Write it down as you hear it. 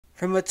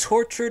From a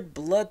tortured,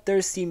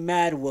 bloodthirsty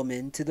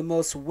madwoman to the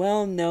most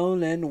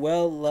well-known and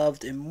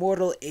well-loved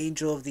immortal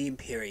angel of the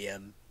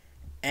Imperium.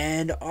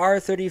 And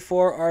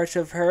R34 Arch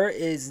of her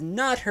is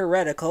not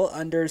heretical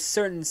under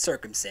certain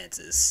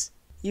circumstances.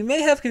 You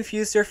may have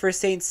confused her for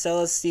Saint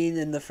Celestine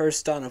in the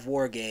first Dawn of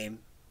War game.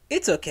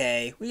 It's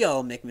okay, we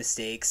all make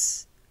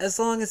mistakes, as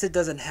long as it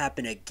doesn't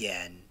happen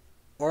again.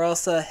 Or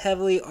else a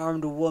heavily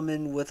armed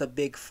woman with a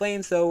big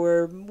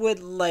flamethrower would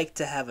like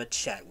to have a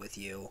chat with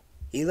you.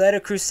 He led a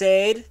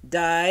crusade,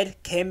 died,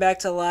 came back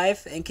to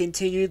life, and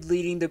continued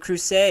leading the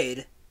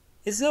crusade.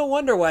 It's no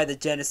wonder why the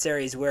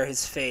Janissaries wear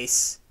his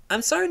face.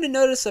 I'm starting to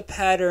notice a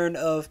pattern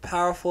of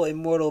powerful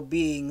immortal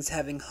beings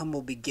having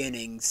humble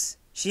beginnings.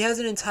 She has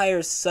an entire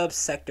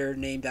subsector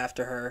named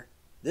after her.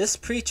 This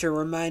preacher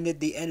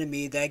reminded the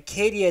enemy that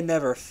Cadia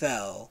never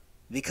fell,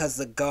 because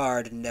the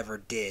Guard never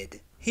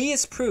did. He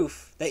is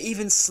proof that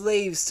even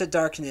slaves to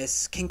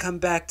darkness can come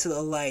back to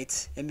the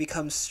light and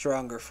become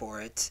stronger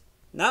for it.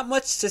 Not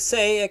much to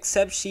say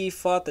except she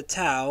fought the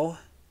Tau,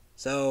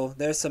 so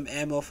there's some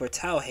ammo for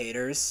Tau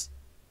haters.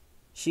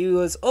 She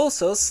was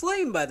also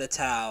slain by the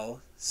Tau,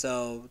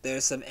 so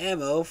there's some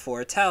ammo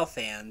for Tau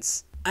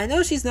fans. I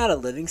know she's not a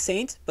living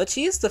saint, but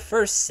she is the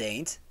first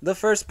saint, the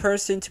first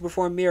person to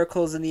perform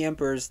miracles in the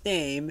Emperor's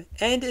name,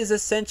 and is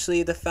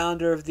essentially the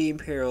founder of the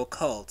Imperial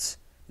cult.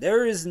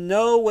 There is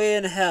no way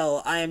in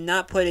hell I am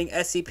not putting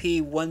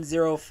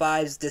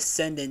SCP-105's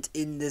descendant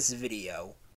in this video.